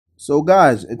So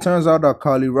guys, it turns out that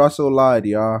Carlee Russell lied,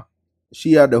 y'all.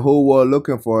 She had the whole world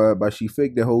looking for her, but she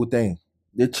faked the whole thing.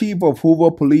 The chief of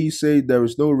Hoover Police said there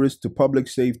is no risk to public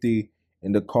safety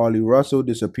in the Carlee Russell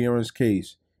disappearance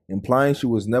case, implying she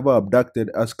was never abducted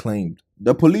as claimed.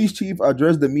 The police chief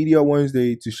addressed the media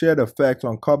Wednesday to share the facts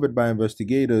uncovered by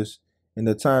investigators in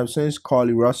the time since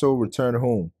Carlee Russell returned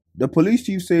home. The police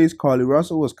chief says Carlee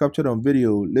Russell was captured on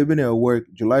video leaving her work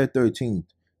July 13th,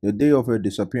 the day of her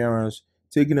disappearance,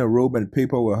 taking a robe and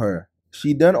paper with her.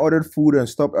 She then ordered food and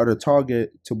stopped at a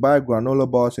Target to buy granola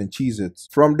bars and Cheez-Its.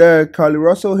 From there, Carlee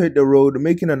Russell hit the road,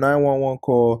 making a 911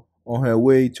 call on her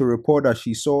way to report that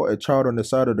she saw a child on the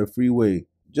side of the freeway.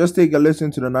 Just take a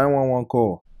listen to the 911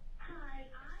 call. Hi,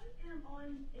 I am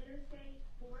on Interstate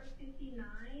 459,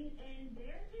 and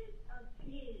there is a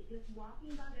kid just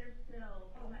walking by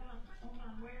themselves. Hold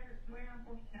on. Where on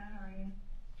 459 are you?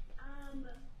 I'm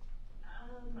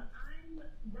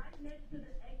right next to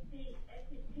the exit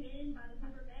 10 by the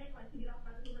Hoover Med, like to get off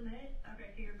by the Hoover Med.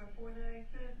 Okay, so you're before the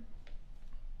exit?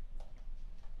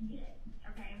 Yes.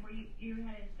 Okay, and were you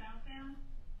headed southbound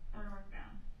or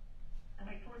northbound?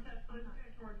 Like towards Tuscaloosa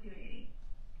or toward 280?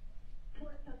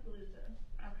 Towards Tuscaloosa.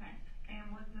 Okay,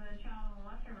 and was the child on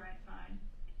the left or right side?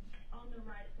 On the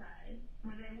right side.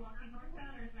 Were they walking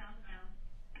northbound or southbound?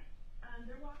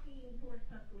 They're walking towards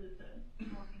Tuscaloosa.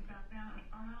 Walking southbound?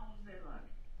 Or how old did they look?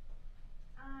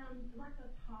 Like a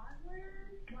toddler,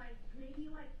 like maybe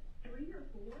like 3 or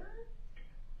 4.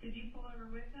 Did you pull over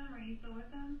with them? Are you still with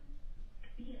them?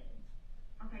 Yes.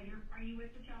 Okay, are you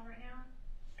with the child right now?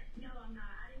 No, I'm not.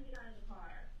 I didn't get out of the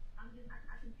car. I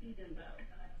can see them though.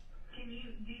 Do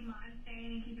you mind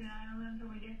staying and keeping an eye on them until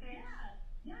we get there?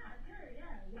 Yeah, sure,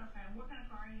 yeah. Okay, what kind of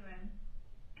car are you in?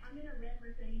 I'm in a red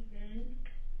Mercedes-Benz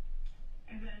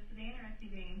Is it a sedan or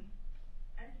SUV?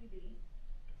 SUV.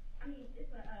 I mean, it's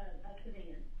a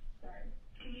sedan. Sorry.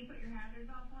 Can you put your hazards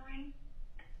on for me?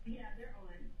 Yeah, they're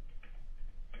on.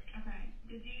 Okay.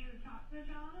 Did you talk to the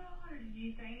child at all, or did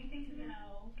you say anything to them?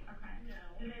 No. Okay. No.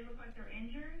 Do they look like they're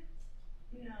injured?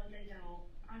 No, they don't.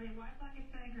 Are they white, black,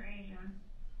 Hispanic, or Asian?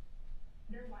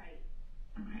 They're white.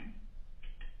 Okay.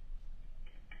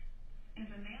 Is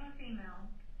it male or female?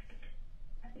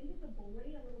 I think it's a boy, a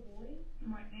little boy.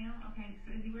 White male? Okay.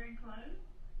 So is he wearing clothes?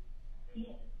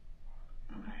 Yes.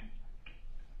 Okay.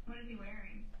 What is he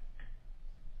wearing?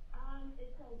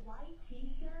 It's a white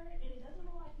t-shirt, and it doesn't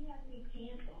look like he has any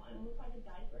pants on. It looks like a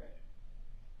diaper.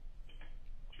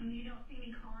 And you don't see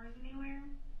any cars anywhere?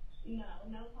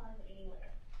 No cars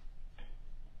anywhere.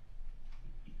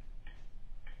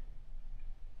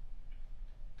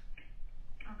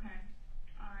 Okay.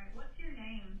 All right. What's your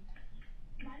name?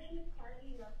 My name is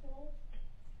Carlee Russell.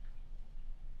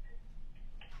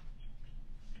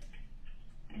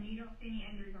 And you don't see any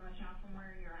injuries on the child from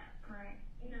where you're at, correct?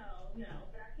 No,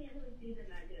 but I can't really see them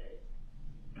that good.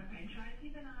 Okay. Try to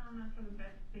keep an eye on them for the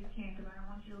best you can, because I don't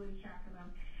want you to lose track of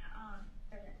them.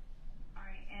 Okay. All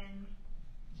right. And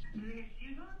do they have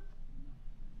shoes on?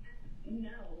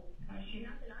 No. Shoes?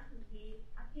 Not that I can see.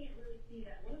 I can't really see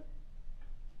that. Look.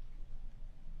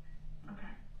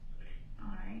 Okay.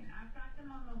 All right. I've got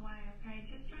them on the way, okay?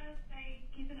 Just try to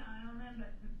keep an eye on them,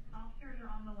 but officers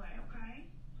are on the way, okay?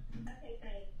 Okay,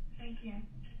 thanks. Thank you.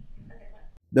 Okay,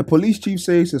 bye. The police chief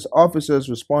says his officers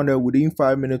responded within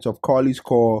 5 minutes of Carlee's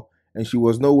call and she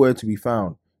was nowhere to be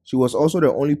found. She was also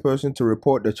the only person to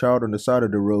report the child on the side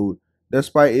of the road,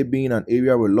 despite it being an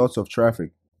area with lots of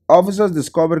traffic. Officers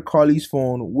discovered Carlee's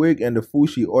phone, wig, and the food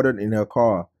she ordered in her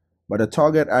car, but the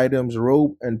target items,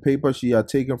 robe, and paper she had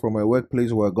taken from her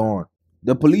workplace were gone.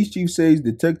 The police chief says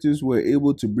detectives were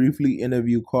able to briefly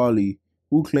interview Carlee,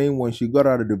 who claimed when she got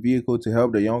out of the vehicle to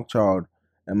help the young child,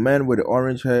 a man with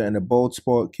orange hair and a bald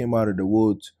spot came out of the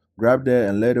woods, grabbed her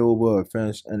and led her over a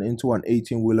fence and into an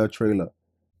 18-wheeler trailer.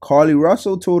 Carlee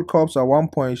Russell told cops at one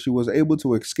point she was able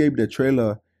to escape the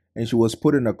trailer and she was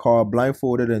put in a car,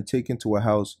 blindfolded, and taken to a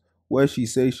house where she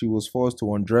says she was forced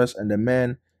to undress and the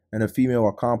man and a female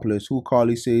accomplice, who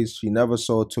Carlee says she never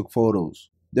saw, took photos.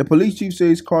 The police chief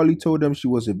says Carlee told them she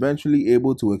was eventually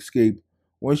able to escape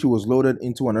when she was loaded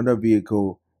into another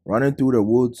vehicle, running through the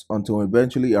woods until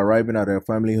eventually arriving at her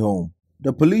family home.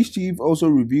 The police chief also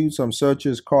reviewed some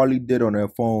searches Carlee did on her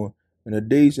phone in the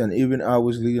days and even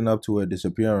hours leading up to her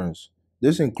disappearance.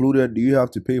 This included: do you have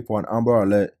to pay for an Amber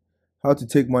Alert, how to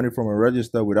take money from a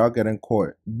register without getting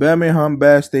caught, Birmingham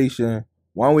bus station,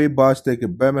 one-way bus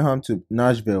ticket Birmingham to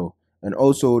Nashville, and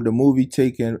also the movie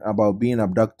Taken about being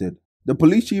abducted. The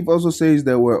police chief also says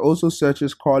there were also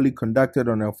searches Carlee conducted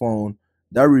on her phone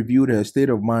that reviewed her state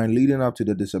of mind leading up to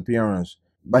the disappearance,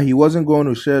 but he wasn't going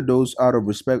to share those out of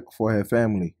respect for her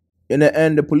family. In the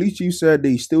end, the police chief said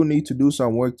they still need to do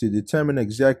some work to determine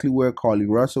exactly where Carlee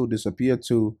Russell disappeared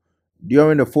to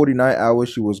during the 49 hours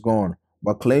she was gone,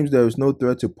 but claims there is no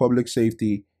threat to public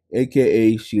safety,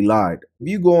 aka she lied. If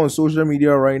you go on social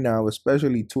media right now,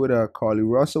 especially Twitter, Carlee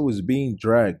Russell is being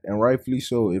dragged, and rightfully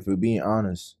so if we're being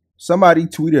honest. Somebody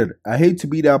tweeted, I hate to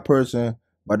be that person,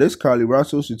 but this Carlee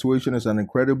Russell situation is an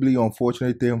incredibly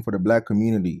unfortunate thing for the black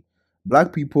community.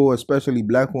 Black people, especially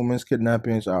black women's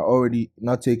kidnappings, are already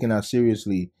not taken as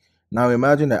seriously. Now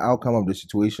imagine the outcome of the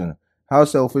situation. How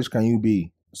selfish can you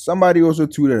be? Somebody also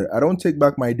tweeted, I don't take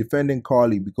back my defending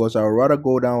Carlee because I would rather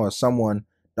go down as someone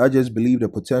that just believed a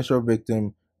potential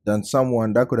victim than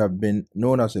someone that could have been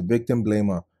known as a victim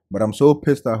blamer. But I'm so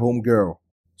pissed at home girl.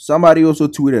 Somebody also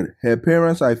tweeted, her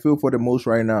parents I feel for the most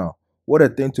right now. What a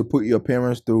thing to put your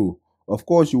parents through. Of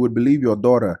course you would believe your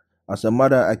daughter. As a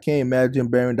mother, I can't imagine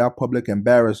bearing that public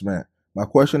embarrassment. My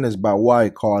question is about why,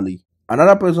 Carlee?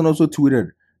 Another person also tweeted,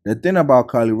 the thing about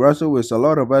Carlee Russell is a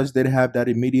lot of us did have that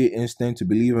immediate instinct to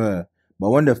believe her.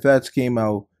 But when the facts came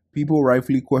out, people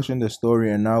rightfully questioned the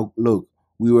story and now look,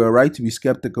 we were right to be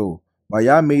skeptical. But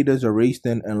y'all made us a race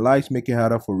thing and lies make it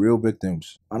harder for real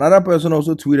victims. Another person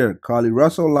also tweeted, Carlee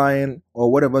Russell lying or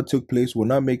whatever took place will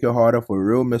not make it harder for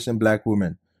real missing black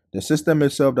women. The system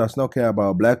itself does not care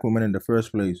about black women in the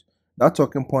first place. That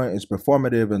talking point is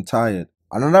performative and tired.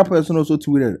 Another person also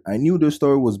tweeted, I knew this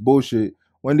story was bullshit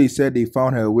when they said they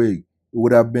found her wig. It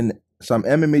would have been some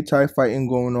MMA type fighting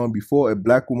going on before a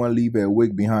black woman leave her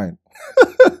wig behind.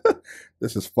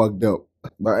 This is fucked up.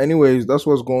 But anyways, that's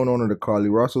what's going on the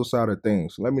Carlee Russell side of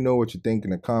things. Let me know what you think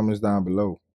in the comments down below.